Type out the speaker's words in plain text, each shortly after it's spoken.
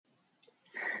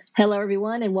Hello,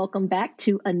 everyone, and welcome back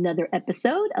to another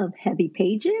episode of Heavy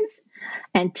Pages.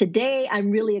 And today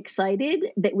I'm really excited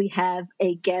that we have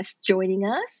a guest joining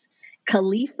us,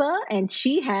 Khalifa, and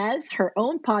she has her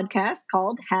own podcast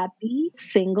called Happy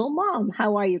Single Mom.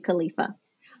 How are you, Khalifa?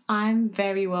 I'm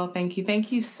very well, thank you.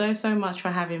 Thank you so much for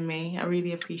having me. I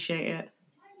really appreciate it.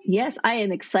 Yes, I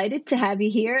am excited to have you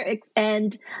here.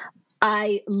 And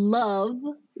I love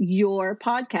your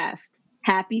podcast,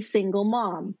 Happy Single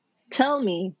Mom. Tell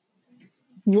me,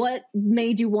 what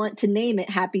made you want to name it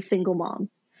Happy Single Mom?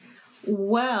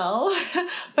 Well,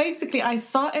 basically, I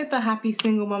started the Happy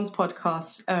Single Moms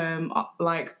podcast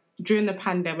like during the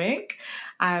pandemic.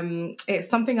 It's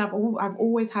something I've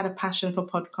always had a passion for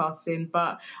podcasting,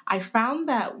 but I found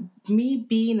that me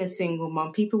being a single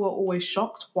mom, people were always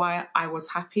shocked why I was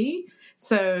happy.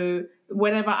 So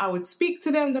whenever I would speak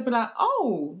to them, they'd be like,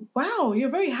 "Oh, wow, you're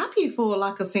very happy for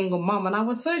like a single mom." And I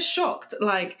was so shocked.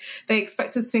 Like they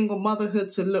expected single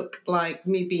motherhood to look like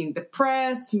me being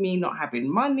depressed, me not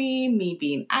having money, me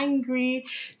being angry.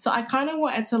 So I kind of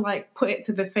wanted to like put it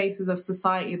to the faces of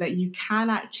society that you can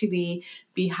actually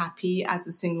be happy as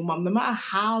a single mom. No matter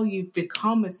how you've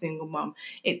become a single mom,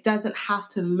 it doesn't have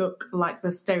to look like the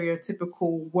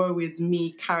stereotypical woe is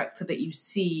me character that you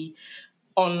see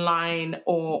online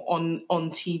or on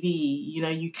TV. You know,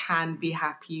 you can be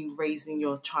happy raising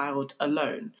your child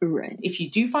alone. Right. If you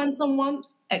do find someone,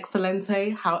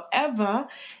 excelente. However,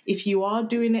 if you are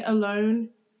doing it alone,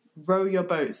 row your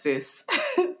boat, sis.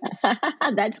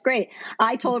 That's great.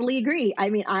 I totally agree. I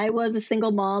mean, I was a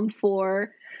single mom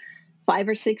for 5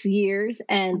 or 6 years,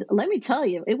 and let me tell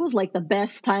you, it was like the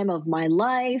best time of my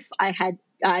life.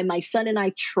 My son and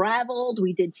I traveled.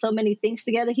 We did so many things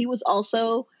together. He was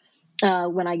also,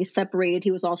 when I separated, he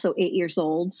was also 8 years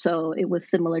old. So it was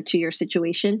similar to your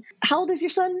situation. How old is your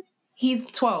son? He's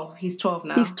 12. He's 12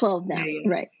 now. He's 12 now. Yeah.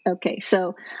 Right. Okay.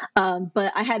 So,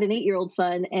 but I had an 8-year-old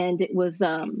son, and it was,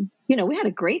 we had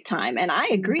a great time. And I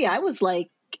agree. I was like,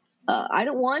 I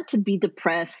don't want to be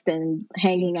depressed and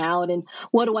hanging out. And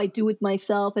what do I do with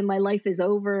myself? And my life is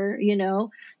over.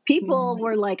 People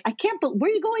were like, I can't, but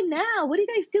where are you going now? What are you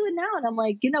guys doing now? And I'm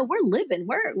like, we're living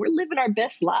our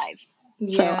best lives.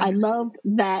 Yeah. So I love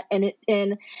that.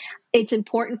 And it's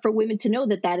important for women to know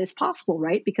that that is possible,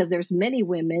 right? Because there's many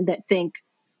women that think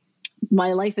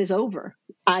my life is over.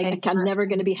 I'm never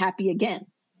going to be happy again.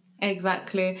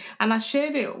 Exactly. And I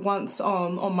shared it once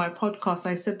on my podcast.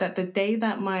 I said that the day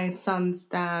that my son's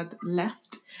dad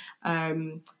left,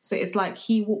 so it's like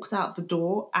he walked out the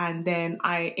door and then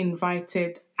I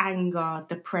invited anger,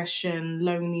 depression,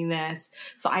 loneliness.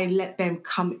 So I let them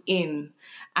come in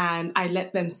and I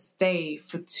let them stay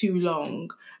for too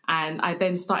long. And I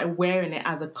then started wearing it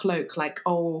as a cloak, like,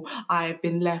 oh, I've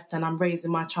been left and I'm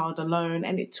raising my child alone.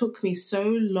 And it took me so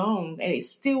long. And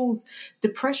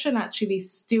depression actually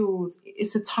steals,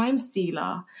 it's a time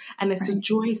stealer and it's a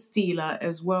joy stealer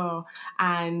as well.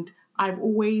 And I've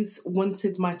always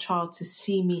wanted my child to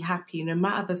see me happy, no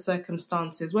matter the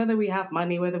circumstances, whether we have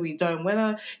money, whether we don't,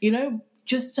 whether,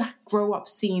 just to grow up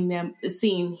seeing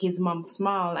his mum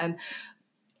smile. And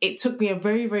it took me a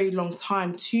very, very long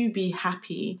time to be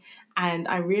happy. And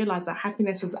I realized that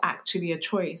happiness was actually a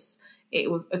choice.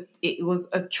 It was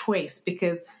a choice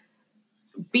because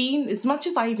being, as much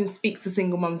as I even speak to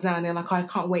single moms now and they're like, oh, I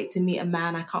can't wait to meet a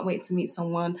man, I can't wait to meet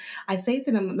someone. I say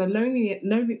to them, the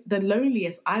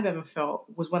loneliest I've ever felt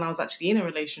was when I was actually in a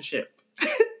relationship.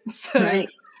 So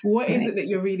what is it that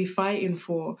you're really fighting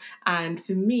for? And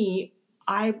for me,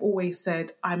 I've always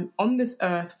said I'm on this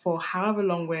earth for however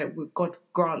long where God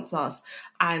grants us,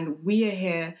 and we are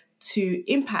here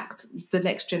to impact the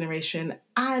next generation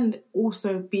and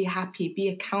also be happy, be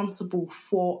accountable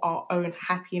for our own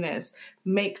happiness,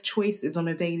 make choices on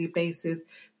a daily basis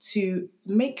to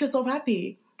make yourself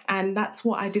happy. And that's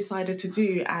what I decided to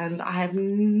do. And I have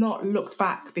not looked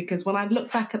back, because when I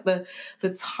look back at the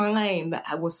time that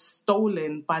I was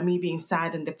stolen by me being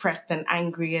sad and depressed and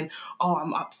angry and, oh,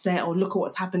 I'm upset, or look at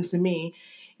what's happened to me.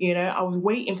 I was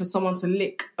waiting for someone to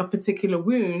lick a particular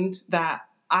wound that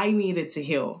I needed to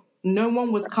heal. No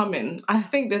one was coming. I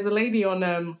think there's a lady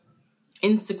on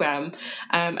Instagram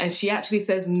and she actually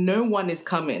says, no one is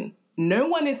coming. No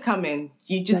one is coming.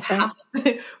 You just have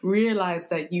to realize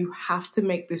that you have to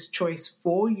make this choice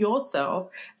for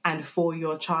yourself and for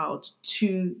your child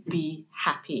to be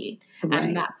happy. Right.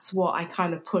 And that's what I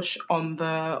kind of push on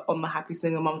the Happy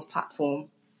Single Moms platform.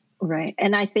 Right.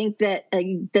 And I think that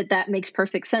that makes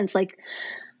perfect sense. Like,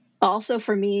 also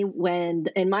for me, when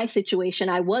in my situation,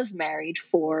 I was married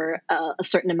for a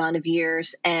certain amount of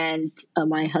years, and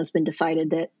my husband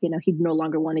decided that, he no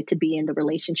longer wanted to be in the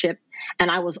relationship. And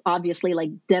I was obviously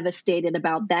like devastated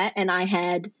about that. And I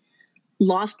had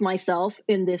lost myself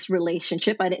in this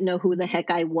relationship. I didn't know who the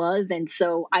heck I was, and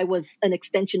so I was an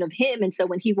extension of him. And so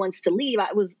when he wants to leave,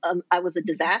 I was a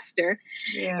disaster.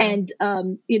 Yeah. And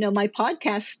my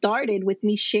podcast started with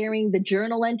me sharing the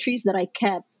journal entries that I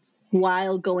kept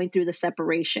while going through the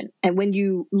separation. And when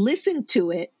you listen to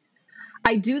it,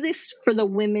 I do this for the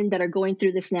women that are going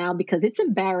through this now, because it's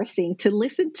embarrassing to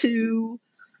listen to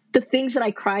the things that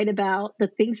I cried about, the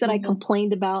things that I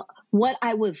complained about, what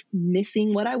I was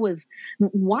missing,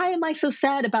 why am I so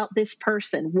sad about this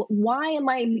person? Why am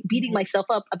I beating myself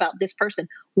up about this person?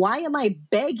 Why am I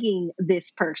begging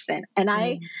this person? And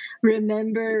I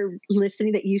remember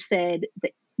listening that you said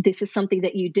that this is something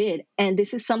that you did. And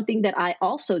this is something that I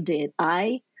also did.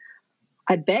 I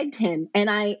begged him, and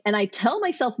I tell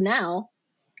myself now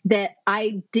that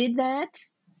I did that.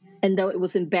 And though it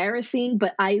was embarrassing,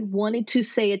 but I wanted to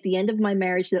say at the end of my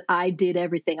marriage that I did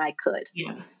everything I could,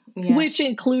 which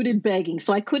included begging.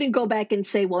 So I couldn't go back and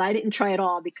say, well, I didn't try at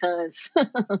all, because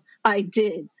I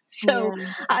did. So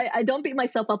I don't beat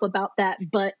myself up about that,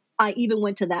 but I even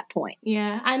went to that point.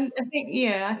 Yeah. And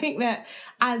I think that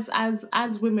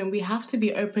as women, we have to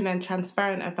be open and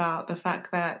transparent about the fact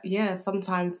that,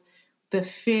 sometimes the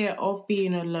fear of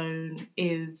being alone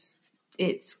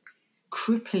it's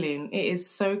crippling. It is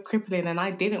so crippling, and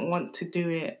I didn't want to do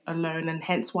it alone, and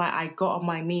hence why I got on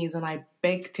my knees and I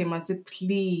begged him. I said,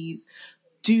 please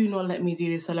do not let me do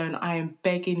this alone. I am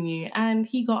begging you. And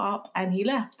he got up and he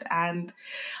left. And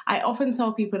I often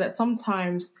tell people that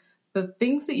sometimes the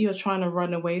things that you're trying to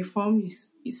run away from,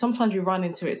 sometimes you run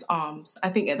into its arms. I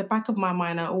think at the back of my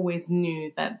mind, I always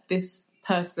knew that this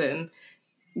person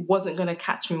wasn't going to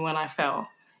catch me when I fell.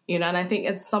 And I think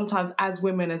sometimes as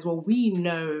women as well, we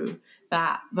know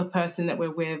that the person that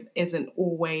we're with isn't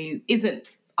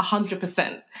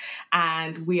 100%.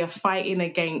 And we are fighting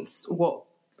against what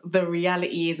the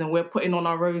reality is, and we're putting on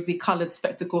our rosy coloured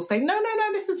spectacles saying, no,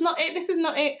 this is not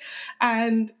it.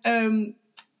 And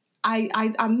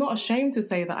I'm not ashamed to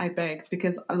say that I begged,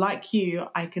 because like you,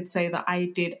 I could say that I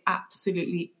did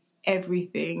absolutely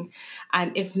everything.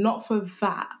 And if not for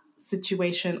that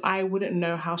situation, I wouldn't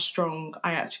know how strong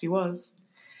I actually was.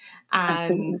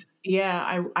 And Absolutely.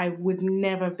 I would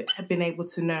never have been able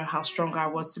to know how strong I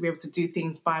was to be able to do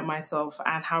things by myself,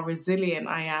 and how resilient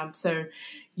I am. So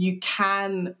you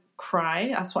can cry.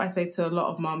 That's what I say to a lot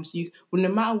of moms. No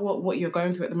matter what you're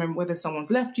going through at the moment, whether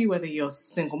someone's left you, whether you're a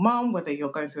single mom, whether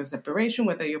you're going through a separation,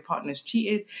 whether your partner's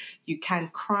cheated, you can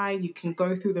cry, you can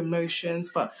go through the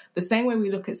motions. But the same way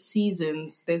we look at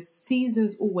seasons, there's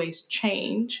seasons always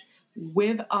change.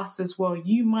 With us as well,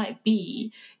 you might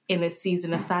be in a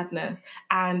season of sadness,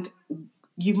 and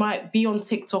you might be on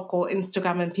TikTok or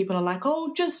Instagram and people are like,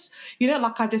 oh, just,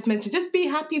 like I just mentioned, just be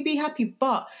happy.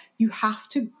 But you have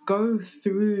to go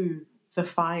through the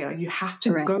fire. You have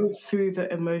to go through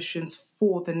the emotions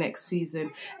for the next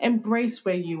season. Embrace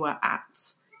where you are at,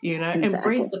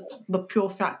 embrace the pure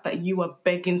fact that you are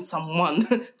begging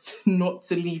someone not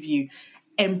to leave you.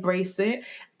 Embrace it,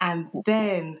 and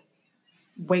then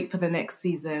wait for the next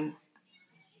season.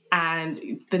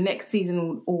 And the next season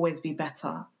will always be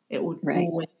better. It would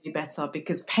always be better,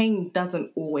 because pain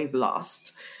doesn't always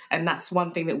last. And that's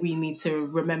one thing that we need to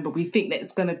remember. We think that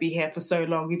it's going to be here for so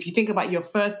long. If you think about your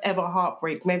first ever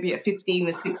heartbreak, maybe at 15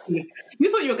 or 16, you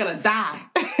thought you were going to die.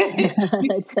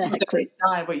 Exactly.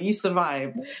 But you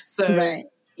survived. So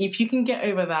if you can get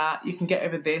over that, you can get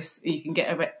over this, you can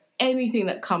get over anything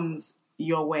that comes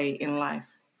your way in life.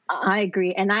 I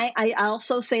agree. And I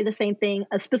also say the same thing,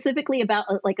 specifically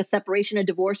about like a separation, a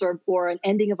divorce, or an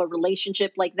ending of a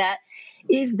relationship like that,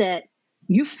 is that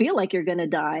you feel like you're going to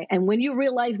die. And when you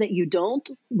realize that you don't,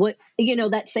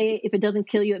 that say, if it doesn't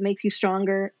kill you, it makes you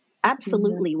stronger.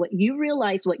 Absolutely. What you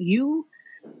realize, what you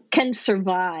can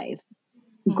survive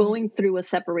going through a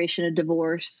separation, a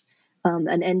divorce,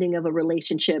 an ending of a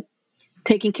relationship,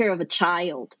 taking care of a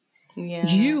child,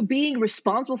 you being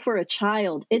responsible for a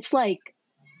child. It's like,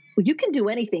 you can do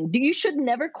anything. You should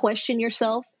never question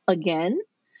yourself again.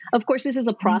 Of course, this is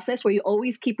a process where you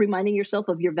always keep reminding yourself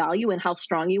of your value and how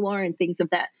strong you are and things of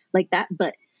that like that.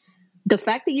 But the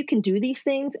fact that you can do these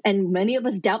things, and many of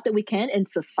us doubt that we can, and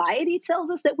society tells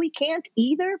us that we can't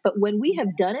either. But when we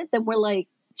have done it, then we're like,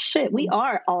 shit, we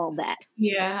are all that.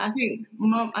 Yeah,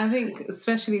 I think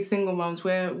especially single moms,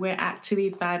 we're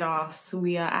actually badass.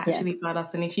 We are actually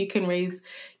badass. And if you can raise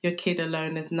your kid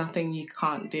alone, there's nothing you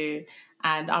can't do.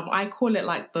 And I call it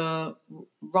like the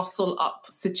rustle up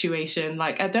situation.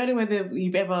 Like, I don't know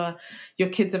whether your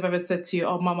kids have ever said to you,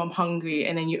 oh, Mom, I'm hungry.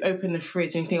 And then you open the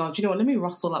fridge and you think, oh, do you know what? Let me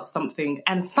rustle up something.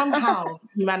 And somehow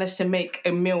you manage to make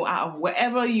a meal out of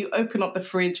whatever you open up the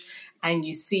fridge, and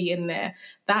you see in there,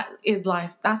 that is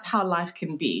life. That's how life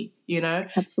can be, you know?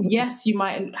 Absolutely. Yes, you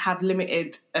might have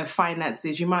limited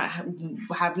finances. You might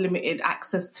have limited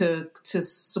access to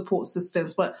support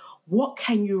systems, but what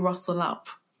can you rustle up?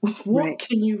 What Right.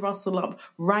 can you rustle up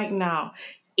right now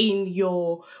in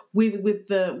your with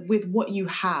what you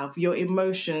have, your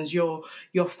emotions, your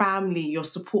family, your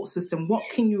support system? What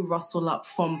can you rustle up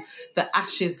from the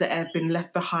ashes that have been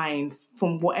left behind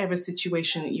from whatever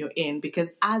situation that you're in?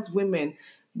 Because as women,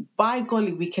 by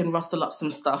golly, we can rustle up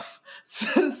some stuff.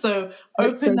 So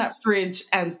open So, that fridge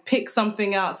and pick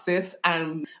something out, sis,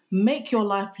 and make your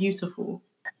life beautiful.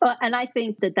 and I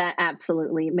think that that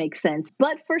absolutely makes sense.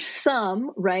 But for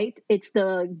some, right, it's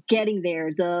the getting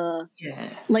there, the, Yeah.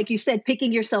 like you said,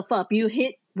 picking yourself up. You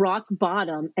hit rock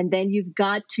bottom, and then you've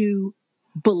got to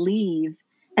believe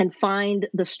and find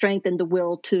the strength and the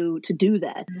will to do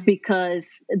that, because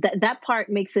that part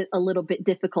makes it a little bit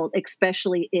difficult,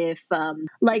 especially if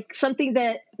like something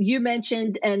that you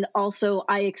mentioned and also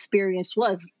I experienced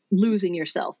was losing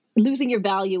yourself, losing your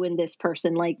value in this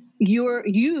person. Like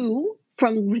you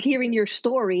from hearing your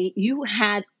story, you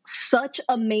had such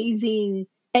amazing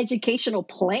educational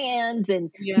plans,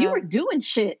 and you Yeah. were doing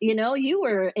shit, you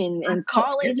were I in stopped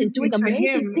college and doing everything for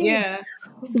amazing him. things. Yeah.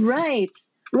 Right.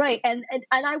 Right. And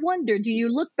I wonder, do you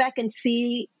look back and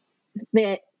see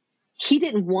that he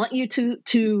didn't want you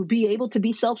to be able to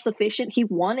be self-sufficient? He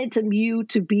wanted you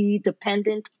to be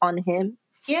dependent on him.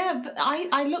 Yeah, but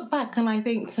I look back and I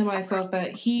think to myself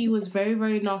that he was very,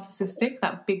 very narcissistic,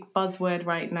 that big buzzword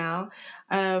right now.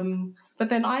 But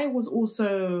then I was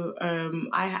also,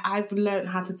 I've learned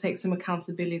how to take some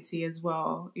accountability as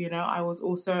well. You know, I was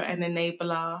also an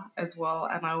enabler as well,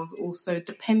 and I was also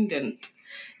dependent,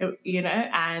 you know,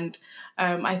 and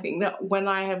I think that when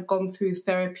I have gone through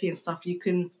therapy and stuff, you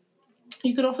can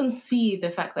often see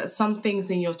the fact that some things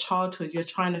in your childhood you're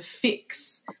trying to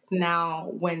fix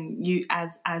now when you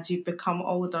as you've become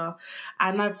older.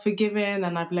 And I've forgiven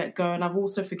and I've let go, and I've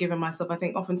also forgiven myself. I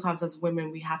think oftentimes as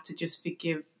women we have to just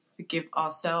forgive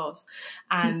ourselves,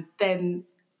 and then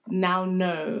now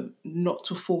know not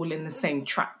to fall in the same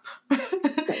trap.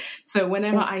 Right. So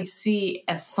whenever Right. I see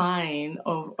a sign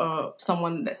of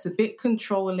someone that's a bit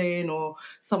controlling, or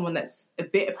someone that's a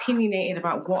bit opinionated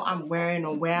about what I'm wearing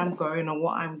or where I'm going or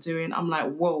what I'm doing, I'm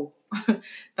like, whoa,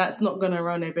 that's not going to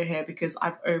run over here, because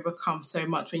I've overcome so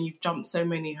much. When you've jumped so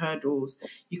many hurdles,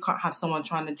 you can't have someone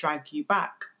trying to drag you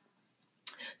back.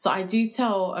 So I do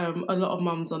tell a lot of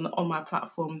mums on my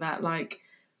platform that, like,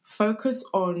 focus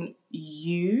on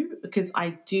you, because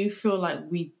I do feel like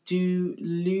we do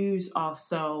lose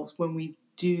ourselves when we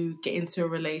do get into a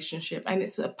relationship, and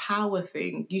it's a power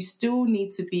thing. You still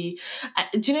need to be,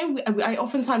 do you know, I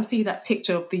oftentimes see that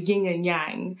picture of the yin and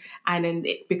yang, and then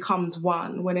it becomes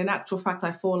one, when in actual fact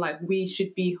I feel like we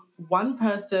should be one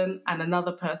person and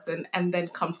another person and then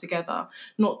come together,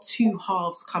 not two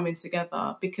halves coming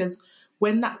together. Because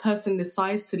when that person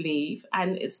decides to leave,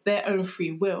 and it's their own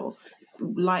free will,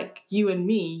 like you and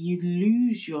me, you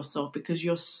lose yourself because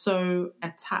you're so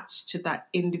attached to that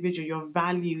individual. Your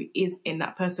value is in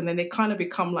that person, and they kind of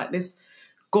become like this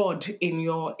god in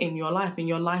your life. And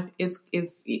your life is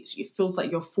it feels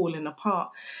like you're falling apart.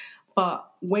 But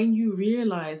when you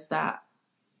realize that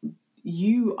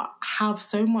you have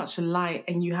so much light,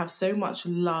 and you have so much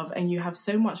love, and you have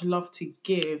so much love to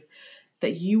give,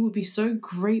 that you would be so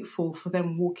grateful for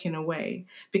them walking away.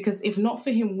 Because if not for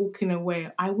him walking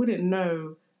away, I wouldn't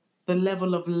know the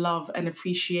level of love and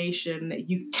appreciation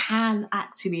that you can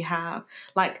actually have.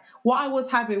 Like, what I was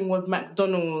having was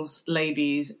McDonald's,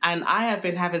 ladies, and I have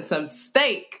been having some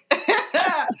steak.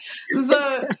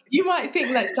 So you might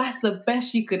think like that's the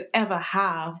best you could ever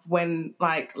have, when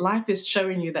like life is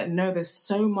showing you that no, there's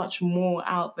so much more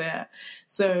out there.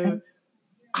 So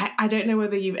I don't know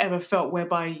whether you've ever felt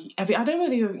whereby, I don't know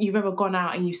whether you've ever gone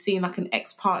out and you've seen like an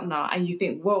ex-partner and you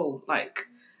think, whoa, like,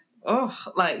 oh,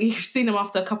 like you've seen them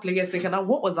after a couple of years thinking, oh,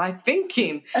 what was I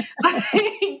thinking? I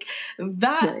think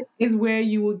that Right. is where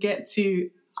you will get to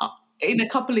in a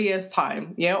couple of years'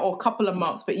 time, yeah, or a couple of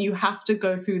months. But you have to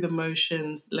go through the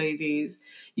motions, ladies.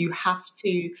 You have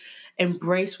to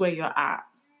embrace where you're at.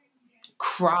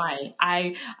 Cry.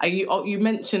 You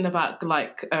mentioned about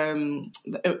like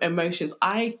emotions.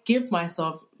 I give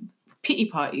myself pity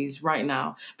parties right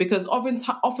now, because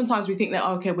oftentimes we think that,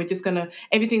 okay, we're just gonna,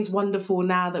 everything's wonderful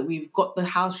now that we've got the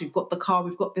house, we've got the car,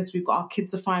 we've got this, we've got our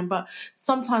kids are fine. But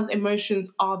sometimes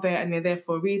emotions are there, and they're there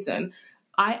for a reason.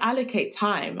 I allocate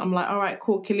time. I'm like, all right,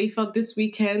 cool, Khalifa, this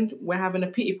weekend we're having a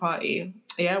pity party.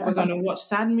 Yeah, we're Uh-huh. gonna watch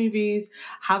sad movies,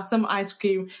 have some ice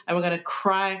cream, and we're gonna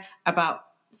cry about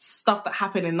stuff that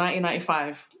happened in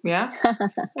 1995. Yeah.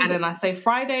 And then I say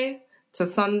Friday, to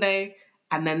Sunday,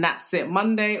 and then that's it.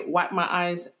 Monday, wipe my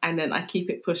eyes, and then I keep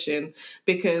it pushing. Right.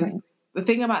 Because the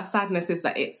thing about sadness is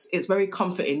that it's very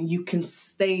comforting. You can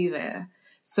stay there.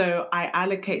 So I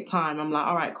allocate time. I'm like,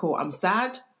 all right, cool. I'm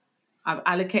sad. I've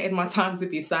allocated my time to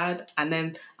be sad, and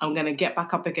then I'm going to get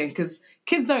back up again, because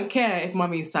kids don't care if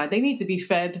mummy's sad. They need to be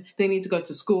fed. They need to go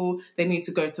to school. They need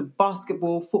to go to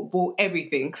basketball, football,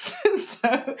 everything.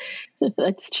 So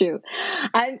That's true.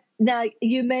 Now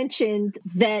you mentioned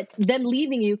that them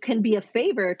leaving you can be a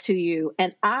favor to you,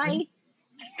 and I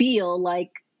feel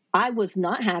like I was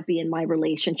not happy in my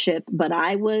relationship, but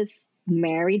I was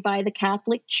married by the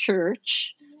Catholic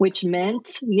Church, which meant,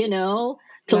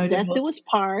 till no death divorce. do us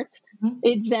part.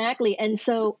 Exactly. And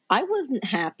so I wasn't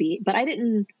happy, but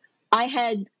I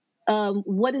had,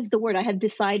 what is the word? I had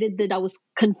decided that I was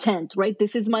content, right?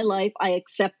 This is my life. I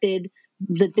accepted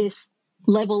that this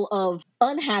level of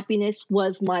unhappiness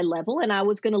was my level, and I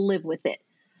was going to live with it.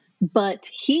 But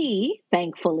he,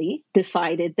 thankfully,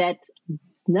 decided that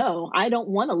no, I don't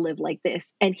want to live like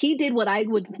this. And he did what I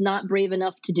was not brave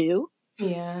enough to do.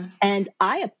 Yeah. And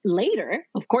I later,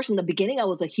 of course, in the beginning, I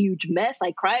was a huge mess.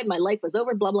 I cried. My life was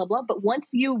over, blah, blah, blah. But once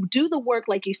you do the work,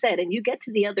 like you said, and you get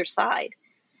to the other side,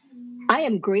 I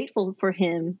am grateful for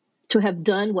him to have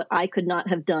done what I could not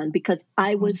have done, because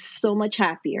I was so much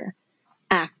happier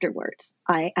afterwards.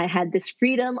 I had this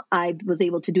freedom. I was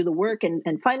able to do the work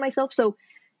and find myself. So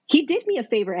he did me a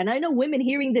favor. And I know women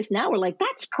hearing this now are like,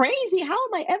 that's crazy. How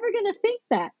am I ever going to think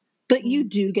that? But you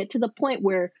do get to the point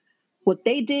where what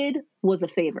they did was a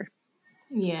favor.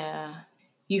 Yeah.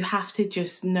 You have to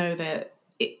just know that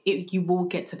you will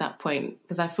get to that point,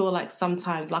 because I feel like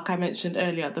sometimes, like I mentioned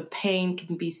earlier, the pain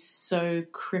can be so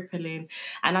crippling.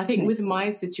 And I think Right. with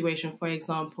my situation, for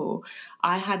example,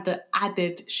 I had the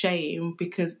added shame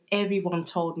because everyone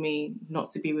told me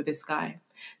not to be with this guy.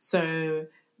 So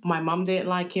my mum didn't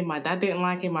like him, my dad didn't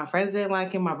like him, my friends didn't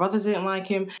like him, my brothers didn't like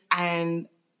him. And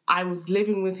I was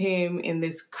living with him in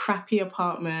this crappy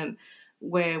apartment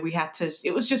where we had to,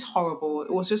 it was just horrible.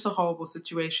 It was just a horrible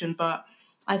situation. But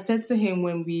I said to him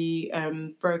when we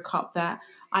broke up that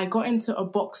I got into a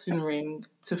boxing ring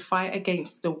to fight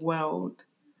against the world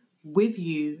with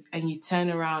you, and you turn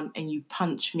around and you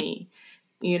punch me,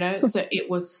 So it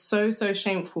was so, so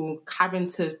shameful having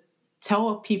to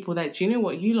tell people that, do you know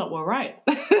what, you lot were right.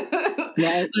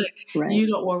 Right. Right.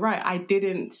 You lot were right. I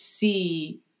didn't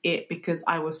see it because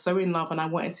I was so in love and I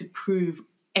wanted to prove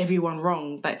everyone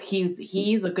wrong that he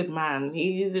is a good man.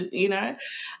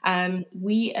 And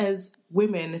we as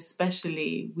women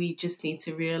especially, we just need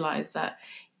to realize that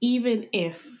even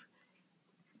if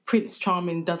Prince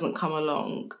Charming doesn't come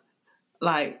along,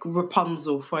 like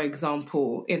Rapunzel, for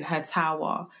example, in her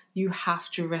tower, you have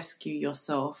to rescue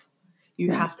yourself. You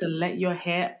Right. have to let your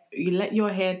hair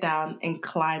down and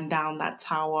climb down that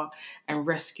tower and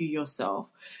rescue yourself.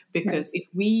 Right. Because if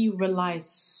we rely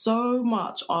so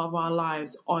much of our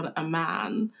lives on a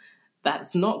man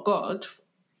that's not God,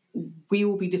 we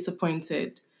will be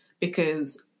disappointed,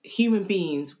 because human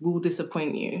beings will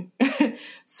disappoint you.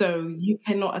 So you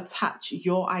cannot attach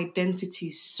your identity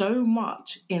so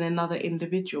much in another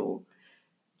individual.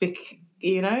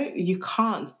 You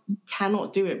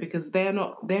cannot do it, because they're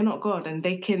not God, and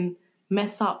they can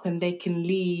mess up and they can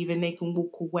leave and they can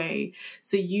walk away.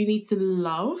 So you need to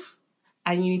love,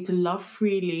 and you need to love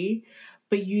freely,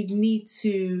 but you need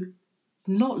to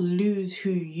not lose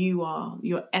who you are,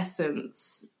 your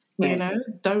essence, Right.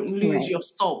 Don't lose Right. your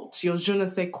salt, your je ne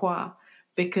sais quoi.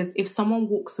 Because if someone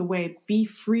walks away, be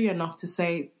free enough to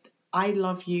say, I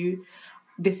love you,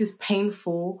 this is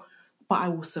painful, but I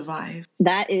will survive.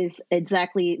 That is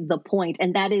exactly the point.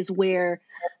 And that is where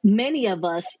many of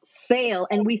us fail.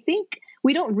 And we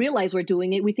don't realize we're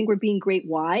doing it. We think we're being great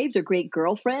wives or great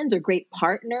girlfriends or great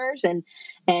partners. And,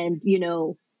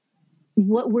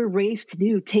 what we're raised to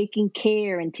do, taking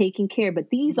care and taking care. But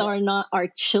these Yeah. are not our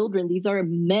children. These are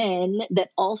men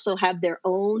that also have their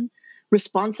own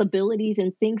responsibilities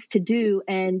and things to do.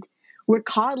 And we're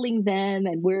coddling them,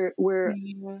 and we're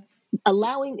Yeah.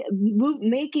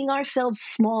 making ourselves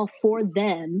small for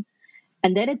them.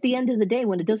 And then at the end of the day,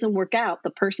 when it doesn't work out, the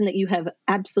person that you have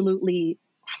absolutely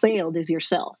failed is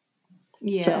yourself.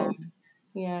 Yeah. So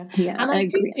Yeah. yeah, And I I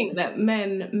do agree. think that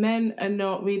men are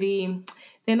not really,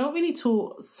 they're not really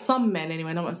taught, some men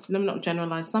anyway, let me not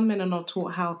generalize, some men are not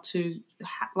taught how to,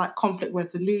 like conflict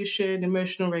resolution,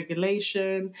 emotional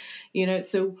regulation,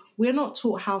 so we're not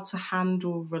taught how to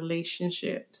handle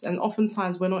relationships. And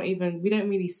oftentimes we don't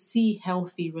really see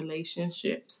healthy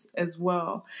relationships as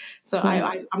well. So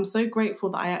Right. I'm so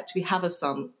grateful that I actually have a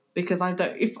son, because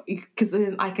because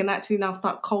then I can actually now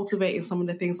start cultivating some of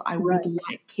the things I would Right.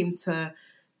 like him to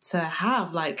to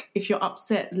have. Like, if you're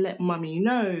upset, let mummy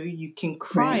know. You can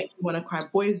cry Right. if you want to cry.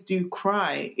 Boys do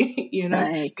cry, you know.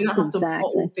 Right. You don't have to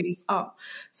bottle Exactly. things up.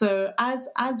 So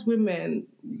as women,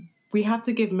 we have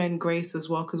to give men grace as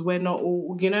well, because we're not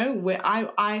all, you know,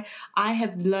 I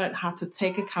have learned how to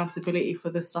take accountability for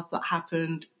the stuff that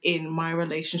happened in my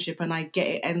relationship, and I get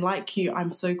it. And like you,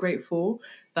 I'm so grateful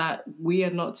that we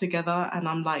are not together, and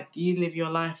I'm like, you live your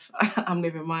life, I'm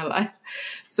living my life.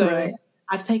 So Right.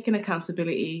 I've taken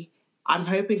accountability. I'm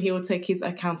hoping he will take his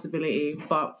accountability,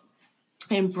 but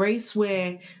embrace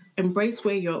where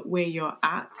you're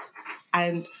at,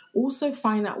 and also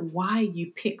find out why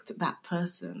you picked that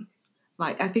person.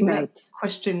 Like, I think that Right.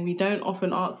 question we don't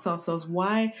often ask ourselves: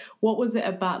 what was it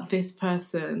about this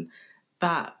person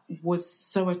that was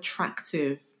so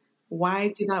attractive?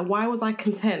 Why was I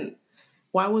content?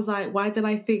 Why did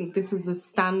I think this is the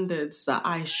standards that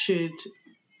I should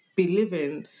be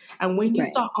living? And when you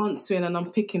Right. start answering and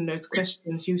unpicking those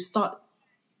questions, you start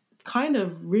kind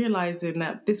of realizing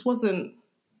that this wasn't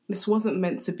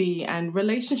meant to be. And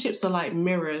relationships are like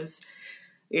mirrors.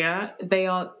 Yeah, they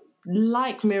are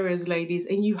like mirrors, ladies,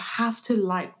 and you have to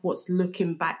like what's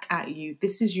looking back at you.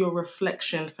 This is your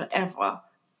reflection forever,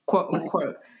 quote Right.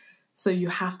 unquote. So you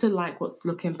have to like what's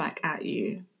looking back at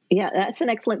you. Yeah, that's an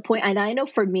excellent point. And I know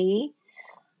for me,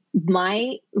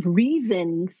 my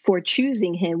reason for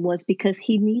choosing him was because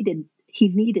he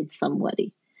needed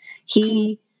somebody.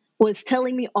 He was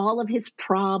telling me all of his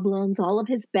problems, all of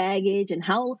his baggage, and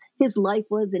how his life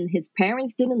was, and his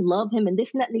parents didn't love him, and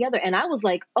this and that and the other. And I was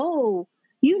like, "Oh,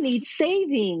 you need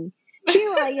saving.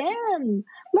 Here I am.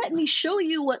 Let me show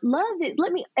you what love is.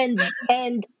 Let me."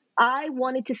 And I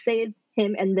wanted to save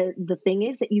him. And the thing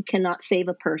is that you cannot save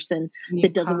a person You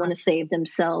that doesn't want can't. to save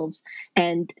themselves.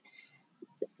 And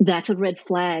that's a red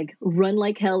flag. Run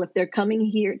like hell if they're coming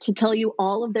here to tell you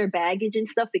all of their baggage and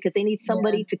stuff because they need Yeah.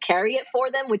 somebody to carry it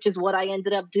for them, which is what I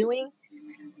ended up doing.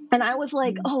 And I was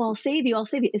like, "Oh, I'll save you. I'll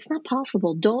save you." It's not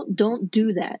possible. Don't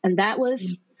do that. And that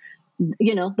was,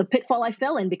 the pitfall I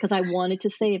fell in because I wanted to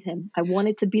save him. I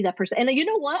wanted to be that person. And you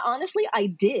know what? Honestly, I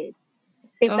did.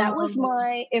 If that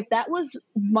was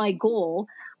my goal,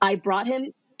 I brought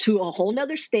him to a whole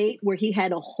nother state where he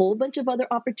had a whole bunch of other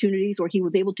opportunities, where he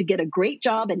was able to get a great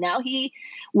job, and now he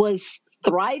was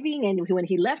thriving. And when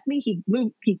he left me, he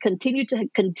continued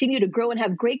to grow and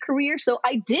have great career. So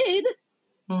I did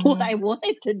what I Mhm.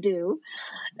 wanted to do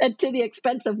to the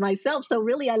expense of myself. So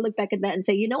really, I look back at that and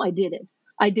say, I did it.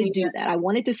 I did do that. I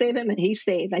wanted to save him, and he's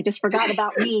saved. I just forgot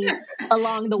about me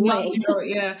along the That's way. real,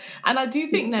 yeah. And I do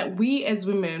think that we as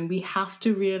women, we have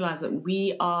to realize that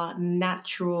we are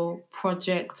natural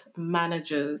project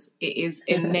managers. It is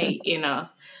innate in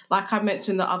us. Like I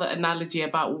mentioned the other analogy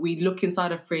about we look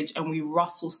inside a fridge and we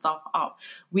rustle stuff up.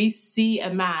 We see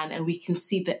a man and we can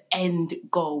see the end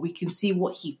goal. We can see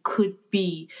what he could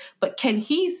be. But can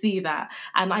he see that?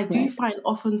 And I do Right. find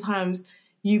oftentimes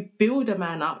you build a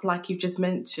man up, like you've just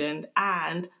mentioned,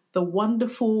 and the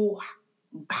wonderful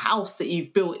house that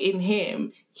you've built in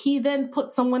him, he then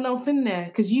puts someone else in there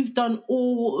because you've done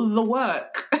all the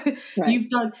work. Right. You've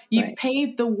Right.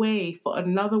 paved the way for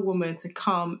another woman to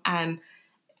come and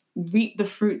reap the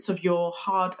fruits of your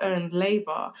hard-earned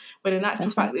labor, when in actual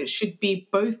That's right. fact it should be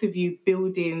both of you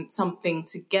building something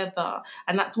together.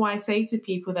 And that's why I say to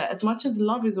people that as much as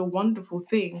love is a wonderful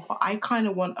thing, but I kind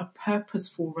of want a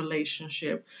purposeful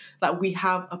relationship, like we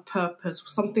have a purpose,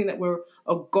 something that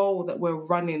a goal that we're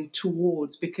running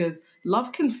towards, because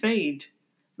love can fade.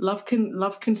 Love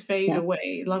can fade Yeah.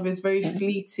 away. Love is very Right.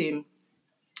 fleeting.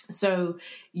 So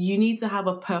you need to have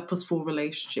a purposeful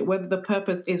relationship, whether the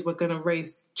purpose is we're going to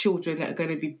raise children that are going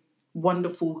to be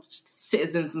wonderful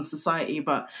citizens in society,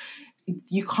 but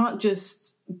you can't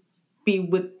just be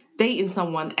with dating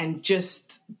someone and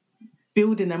just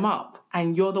building them up,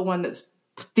 and you're the one that's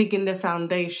digging the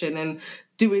foundation and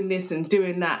doing this and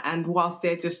doing that, and whilst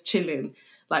they're just chilling.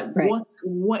 Like, Right.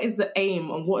 what is the aim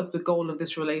and what is the goal of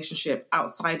this relationship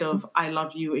outside of I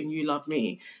love you and you love me?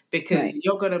 Right. Because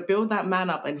you're going to build that man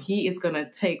up and he is going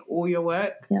to take all your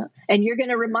work. Yeah. And you're going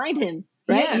to remind him,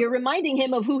 right? Yeah, You're reminding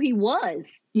him of who he was.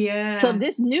 So yeah.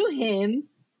 this new him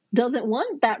doesn't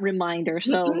want that reminder.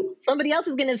 So Mm-mm. somebody else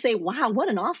is going to say, "Wow, what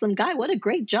an awesome guy. What a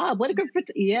great job. What a good."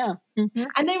 Yeah. And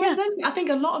they Yeah. resent it. I think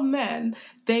a lot of men,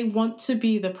 they want to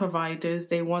be the providers.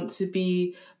 They want to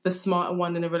be the smarter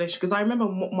one in a relationship. Because I remember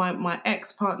my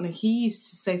ex-partner, he used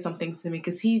to say something to me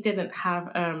because he didn't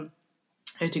have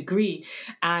a degree,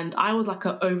 and I was like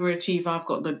an overachiever. I've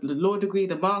got the law degree,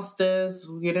 the masters,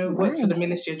 worked for the Right.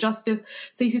 Ministry of Justice.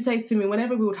 So he used to say to me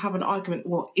whenever we would have an argument,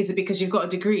 well, is it because you've got a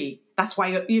degree? That's why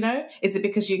is it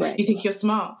because you Right. think you're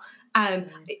smart?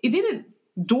 And it didn't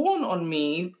dawn on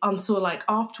me until like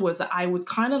afterwards that I would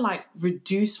kind of like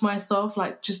reduce myself,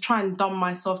 like just try and dumb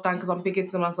myself down, because I'm thinking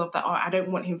to myself that, oh, I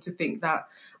don't want him to think that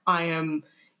I am,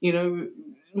 you know,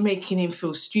 making him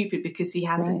feel stupid because he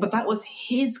has it. Right. But that was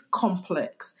his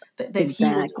complex that he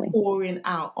was Exactly. pouring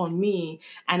out on me.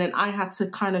 And then I had to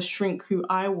kind of shrink who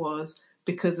I was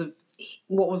because of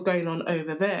what was going on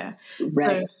over there. Right.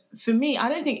 So for me, I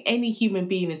don't think any human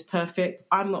being is perfect.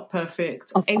 I'm not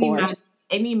perfect. Of course.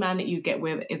 Any man that you get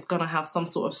with is gonna have some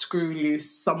sort of screw loose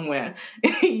somewhere.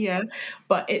 Yeah.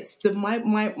 But it's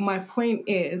my point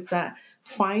is that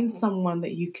find someone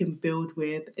that you can build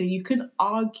with, you can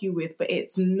argue with, but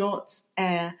it's not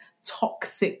a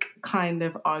toxic kind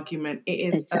of argument. It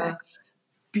is Exactly.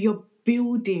 you're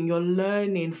building, you're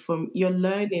learning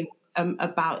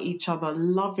about each other,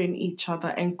 loving each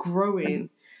other and growing.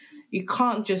 You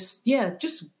can't just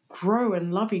grow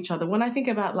and love each other. When I think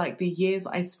about like the years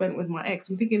I spent with my ex,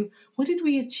 I'm thinking, what did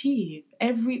we achieve?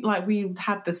 We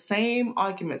had the same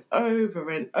arguments over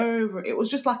and over. It was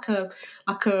just like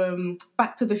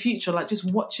Back to the Future, like just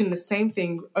watching the same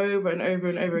thing over and over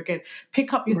and over again.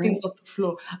 Pick up your Right. things off the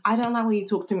floor. I don't like when you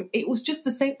talk to me. It was just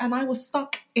the same, and I was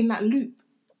stuck in that loop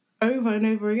over and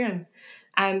over again.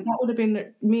 And that would have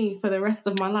been me for the rest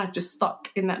of my life, just stuck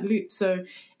in that loop. So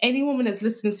any woman that's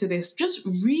listening to this, just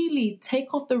really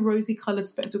take off the rosy colored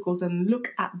spectacles and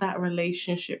look at that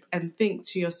relationship and think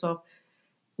to yourself,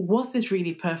 was this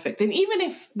really perfect? And even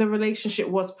if the relationship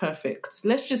was perfect,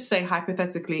 let's just say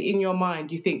hypothetically in your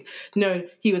mind, you think, no,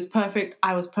 he was perfect,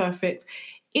 I was perfect.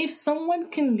 If someone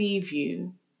can leave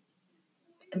you,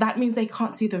 that means they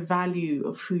can't see the value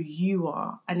of who you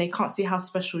are, and they can't see how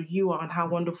special you are and how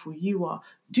wonderful you are.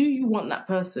 Do you want that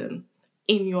person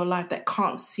in your life that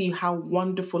can't see how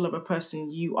wonderful of a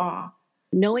person you are?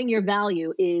 Knowing your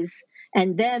value is,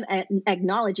 and them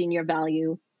acknowledging your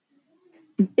value.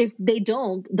 If they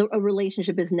don't, a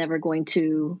relationship is never going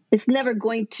to, it's never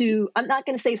going to, I'm not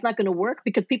going to say it's not going to work,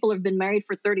 because people have been married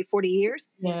for 30, 40 years,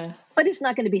 Yeah. but it's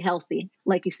not going to be healthy.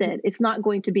 Like you said, it's not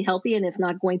going to be healthy, and it's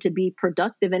not going to be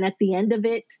productive. And at the end of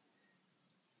it,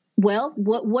 well,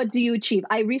 what do you achieve?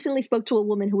 I recently spoke to a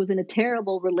woman who was in a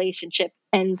terrible relationship,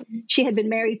 and she had been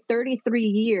married 33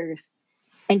 years,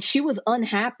 and she was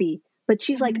unhappy, but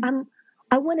she's like,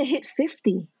 I want to hit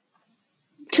 50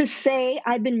 to say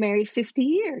I've been married 50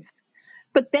 years.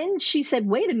 But then she said,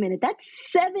 wait a minute,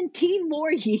 that's 17 more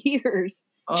years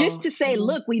just Oh, to say,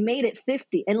 look, we made it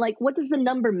 50. And like, what does the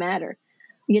number matter?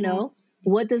 You mm, know,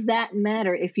 what does that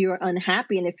matter if you're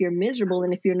unhappy and if you're miserable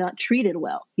and if you're not treated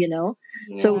well, you know?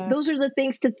 So yeah. those are the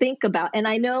things to think about. And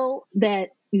I know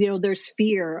that, you know, there's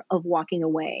fear of walking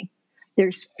away.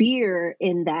 There's fear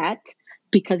in that,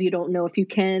 because you don't know if you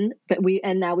can,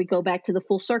 and now we go back to the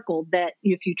full circle that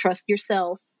if you trust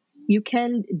yourself, you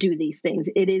can do these things.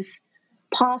 It is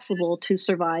possible to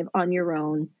survive on your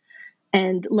own.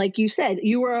 And like you said,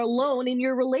 you are alone in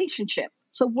your relationship.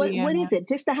 So Yeah. what is it?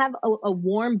 Just to have a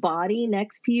warm body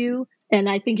next to you. And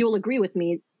I think you'll agree with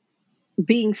me,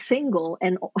 being single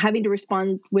and having to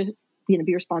respond with, you know,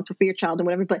 be responsible for your child and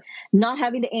whatever, but not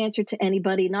having to answer to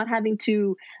anybody, not having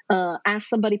to ask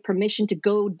somebody permission to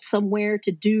go somewhere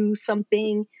to do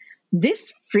something.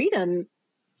 This freedom,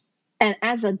 and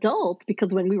as adults,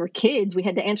 because when we were kids we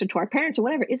had to answer to our parents or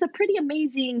whatever, is a pretty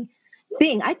amazing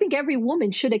thing. I think every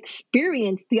woman should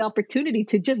experience the opportunity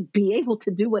to just be able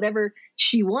to do whatever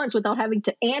she wants without having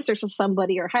to answer to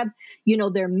somebody, or have, you know,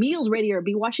 their meals ready, or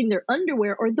be washing their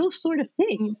underwear, or those sort of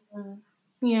things.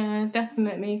 Yeah,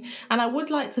 definitely. And I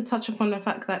would like to touch upon the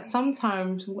fact that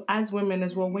sometimes, as women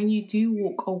as well, when you do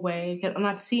walk away, and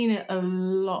I've seen it a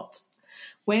lot,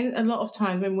 when a lot of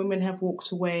times when women have walked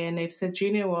away and they've said,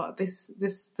 you know what,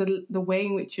 the way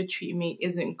in which you're treating me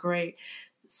isn't great.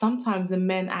 Sometimes the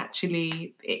men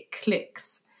actually, it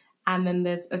clicks, and then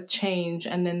there's a change,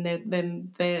 and then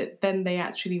they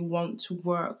actually want to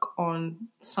work on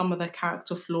some of the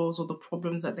character flaws or the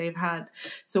problems that they've had.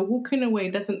 So walking away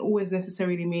doesn't always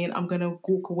necessarily mean I'm going to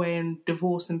walk away and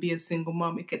divorce and be a single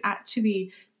mom. It could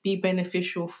actually be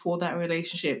beneficial for that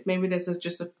relationship. Maybe there's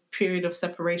just a period of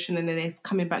separation, and then it's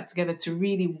coming back together to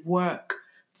really work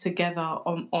together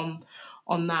on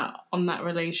that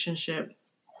relationship.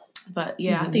 But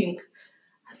yeah, I Mhm. think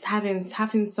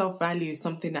having self-value is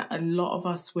something that a lot of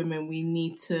us women, we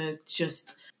need to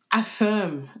just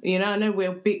affirm. You know, I know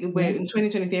we're Yeah, in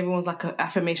 2023, everyone's like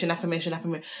affirmation,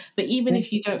 but even right.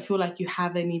 if you don't feel like you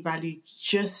have any value,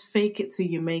 just fake it till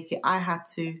you make it. I had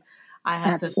to fake it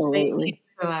Absolutely.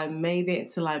 till I made it,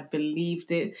 till I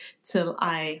believed it, till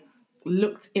I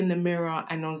looked in the mirror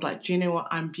and I was like, do you know what?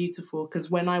 I'm beautiful. Because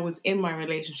when I was in my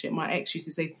relationship, my ex used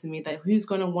to say to me that who's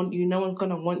going to want you? No one's going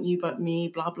to want you but me,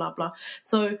 blah, blah, blah.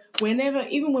 So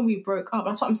even when we broke up,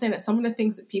 that's what I'm saying, that some of the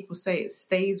things that people say, it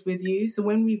stays with you. So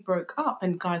when we broke up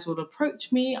and guys would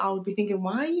approach me, I would be thinking,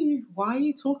 why are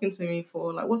you talking to me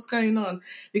for? Like, what's going on?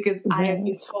 Because I had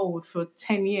been told for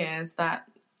 10 years that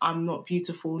I'm not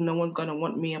beautiful. No one's going to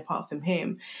want me apart from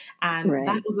him. And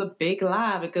that was a big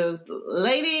lie because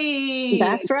ladies.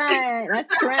 That's right.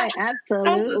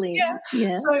 Absolutely.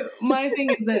 Yeah. So my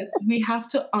thing is that we have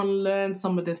to unlearn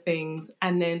some of the things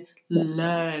and then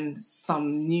learn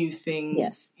some new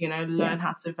things, learn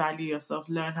how to value yourself,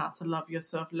 learn how to love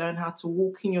yourself, learn how to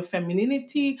walk in your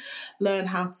femininity,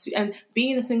 and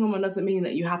being a single man doesn't mean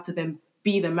that you have to then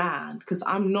be the man, because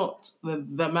I'm not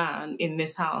the man in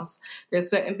this house. There's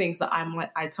certain things that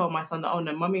I tell my son that, oh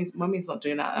no, mummy's not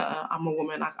doing that. I'm a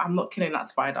woman. I'm not killing that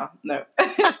spider. No.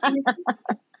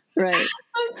 Right.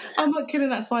 I'm not killing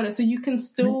that spider. So you can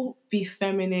still be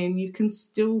feminine. You can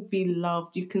still be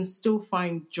loved. You can still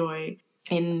find joy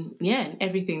in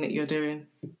everything that you're doing.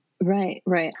 Right.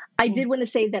 I did want to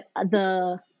say that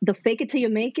the fake it till you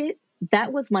make it,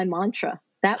 that was my mantra.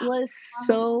 That was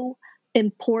so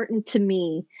important to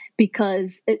me,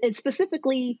 because it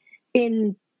specifically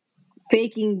in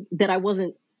faking that I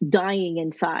wasn't dying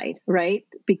inside, right?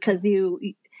 Because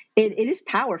it is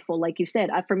powerful, like you said,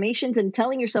 affirmations and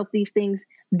telling yourself these things,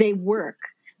 they work.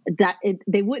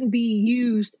 They wouldn't be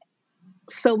used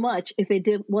so much if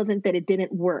wasn't that it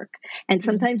didn't work. And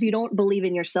sometimes you don't believe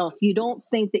in yourself. You don't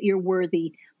think that you're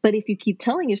worthy. But if you keep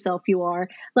telling yourself you are,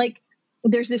 like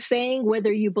there's this saying,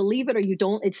 whether you believe it or you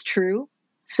don't, it's true.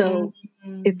 So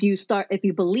if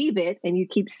you believe it and you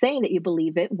keep saying that you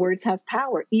believe it, words have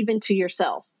power, even to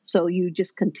yourself. So you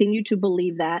just continue to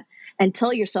believe that and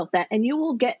tell yourself that, and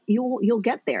you'll get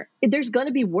there. There's going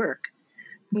to be work.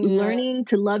 Learning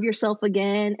to love yourself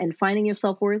again and finding your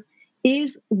self-worth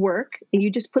is work, and you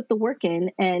just put the work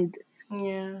in. And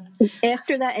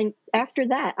after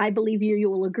that, I believe you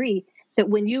will agree that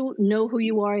when you know who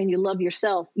you are and you love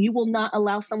yourself, you will not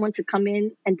allow someone to come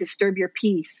in and disturb your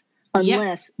peace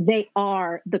unless they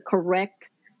are the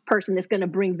correct person that's going to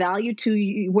bring value to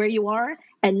you where you are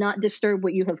and not disturb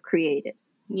what you have created.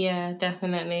 Yeah,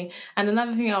 definitely. And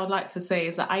another thing I would like to say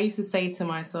is that I used to say to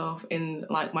myself in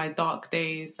like my dark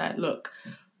days that, look,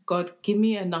 God, give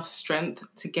me enough strength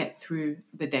to get through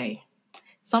the day.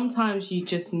 Sometimes you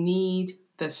just need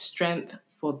the strength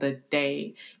for the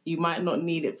day. You might not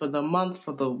need it for the month,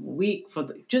 for the week,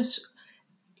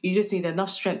 you just need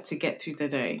enough strength to get through the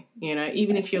day.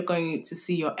 Even if you're going to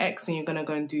see your ex and you're going to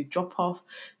go and do drop off,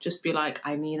 just be like,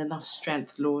 I need enough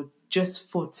strength, Lord,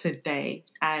 just for today.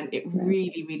 And it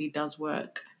really, really does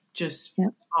work. Just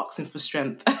asking for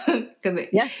strength.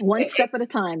 One step at a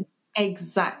time.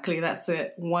 Exactly. That's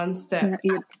it. One step at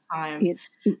a time.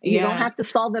 You don't have to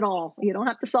solve it all. You don't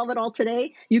have to solve it all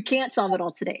today. You can't solve it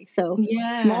all today. So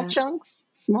small chunks.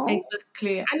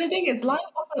 Exactly. And the thing is,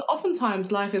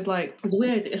 oftentimes life is like, it's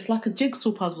weird. It's like a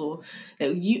jigsaw puzzle.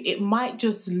 It might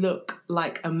just look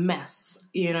like a mess,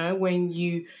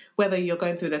 whether you're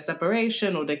going through the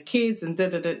separation or the kids and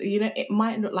it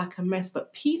might look like a mess,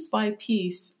 but piece by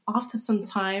piece, after some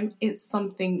time, it's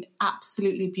something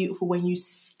absolutely beautiful when you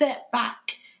step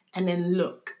back and then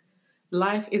look.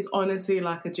 Life is honestly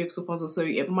like a jigsaw puzzle. So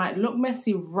it might look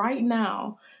messy right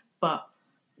now, but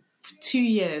 2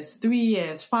 years, 3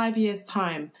 years, 5 years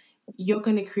time, you're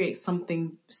going to create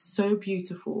something so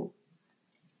beautiful.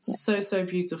 So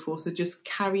beautiful. So just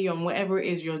carry on, whatever it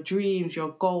is, your dreams,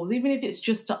 your goals, even if it's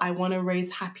just I want to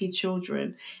raise happy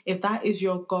children. If that is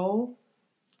your goal,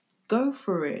 go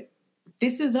for it.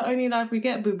 This is the only life we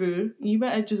get, boo-boo. You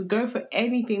better just go for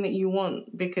anything that you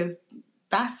want, because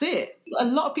that's it. A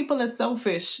lot of people are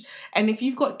selfish. And if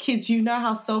you've got kids, you know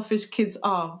how selfish kids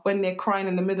are when they're crying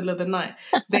in the middle of the night.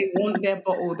 They want their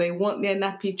bottle. They want their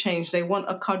nappy change. They want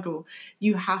a cuddle.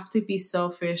 You have to be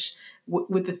selfish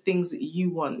with the things that you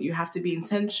want. You have to be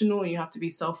intentional, and you have to be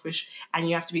selfish. And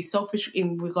you have to be selfish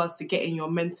in regards to getting your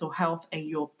mental health and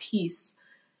your peace.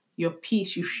 Your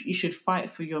peace, you should fight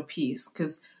for your peace.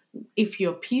 Because if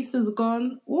your peace is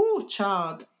gone, ooh,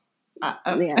 child.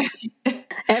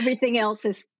 Everything else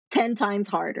is 10 times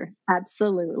harder.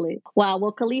 Absolutely. Wow.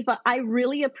 Well, Khalifa, I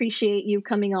really appreciate you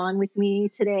coming on with me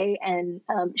today and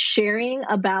sharing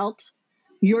about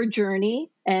your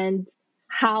journey and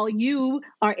how you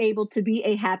are able to be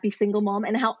a happy single mom,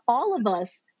 and how all of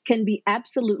us can be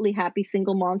absolutely happy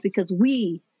single moms, because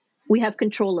we have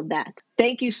control of that.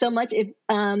 Thank you so much.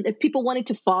 If people wanted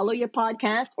to follow your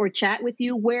podcast or chat with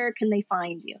you, where can they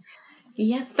find you?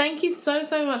 Yes, thank you so,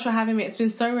 so much for having me. It's been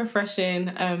so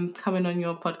refreshing coming on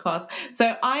your podcast.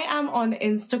 So I am on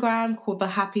Instagram called the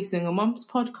Happy Single Mums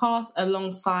Podcast,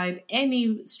 alongside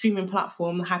any streaming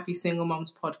platform, the Happy Single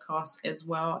Mums Podcast as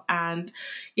well. And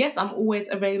yes, I'm always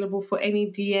available for any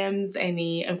DMs,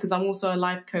 because I'm also a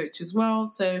life coach as well.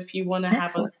 So if you want to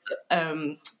have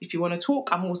Excellent. if you want to talk,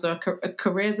 I'm also a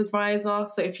careers advisor.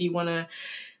 So if you want to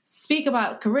speak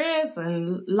about careers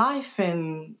and life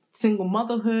and single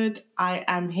motherhood, I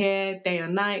am here day or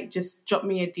night. Just drop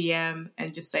me a DM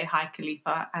and just say hi,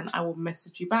 Khalifa, and I will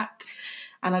message you back.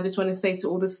 And I just want to say to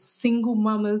all the single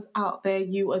mamas out there,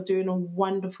 you are doing a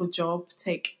wonderful job.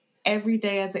 Take every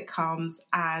day as it comes,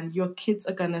 and your kids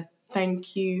are going to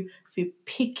thank you for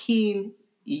picking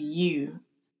you.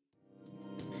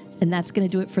 And that's going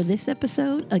to do it for this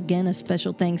episode. Again, a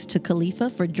special thanks to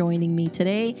Khalifa for joining me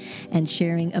today and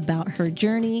sharing about her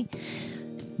journey.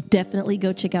 Definitely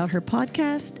go check out her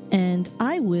podcast, and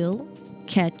I will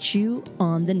catch you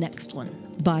on the next one.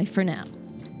 Bye for now.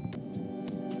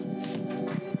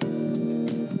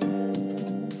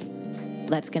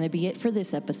 That's going to be it for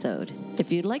this episode.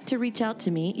 If you'd like to reach out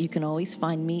to me, you can always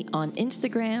find me on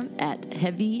Instagram at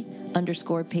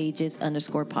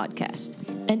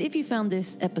heavy_pages_podcast. And if you found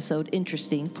this episode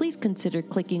interesting, please consider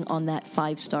clicking on that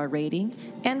 5-star rating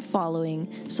and following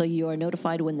so you are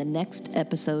notified when the next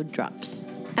episode drops.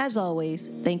 As always,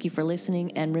 thank you for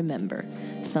listening, and remember,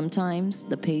 sometimes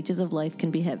the pages of life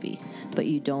can be heavy, but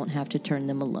you don't have to turn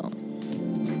them alone.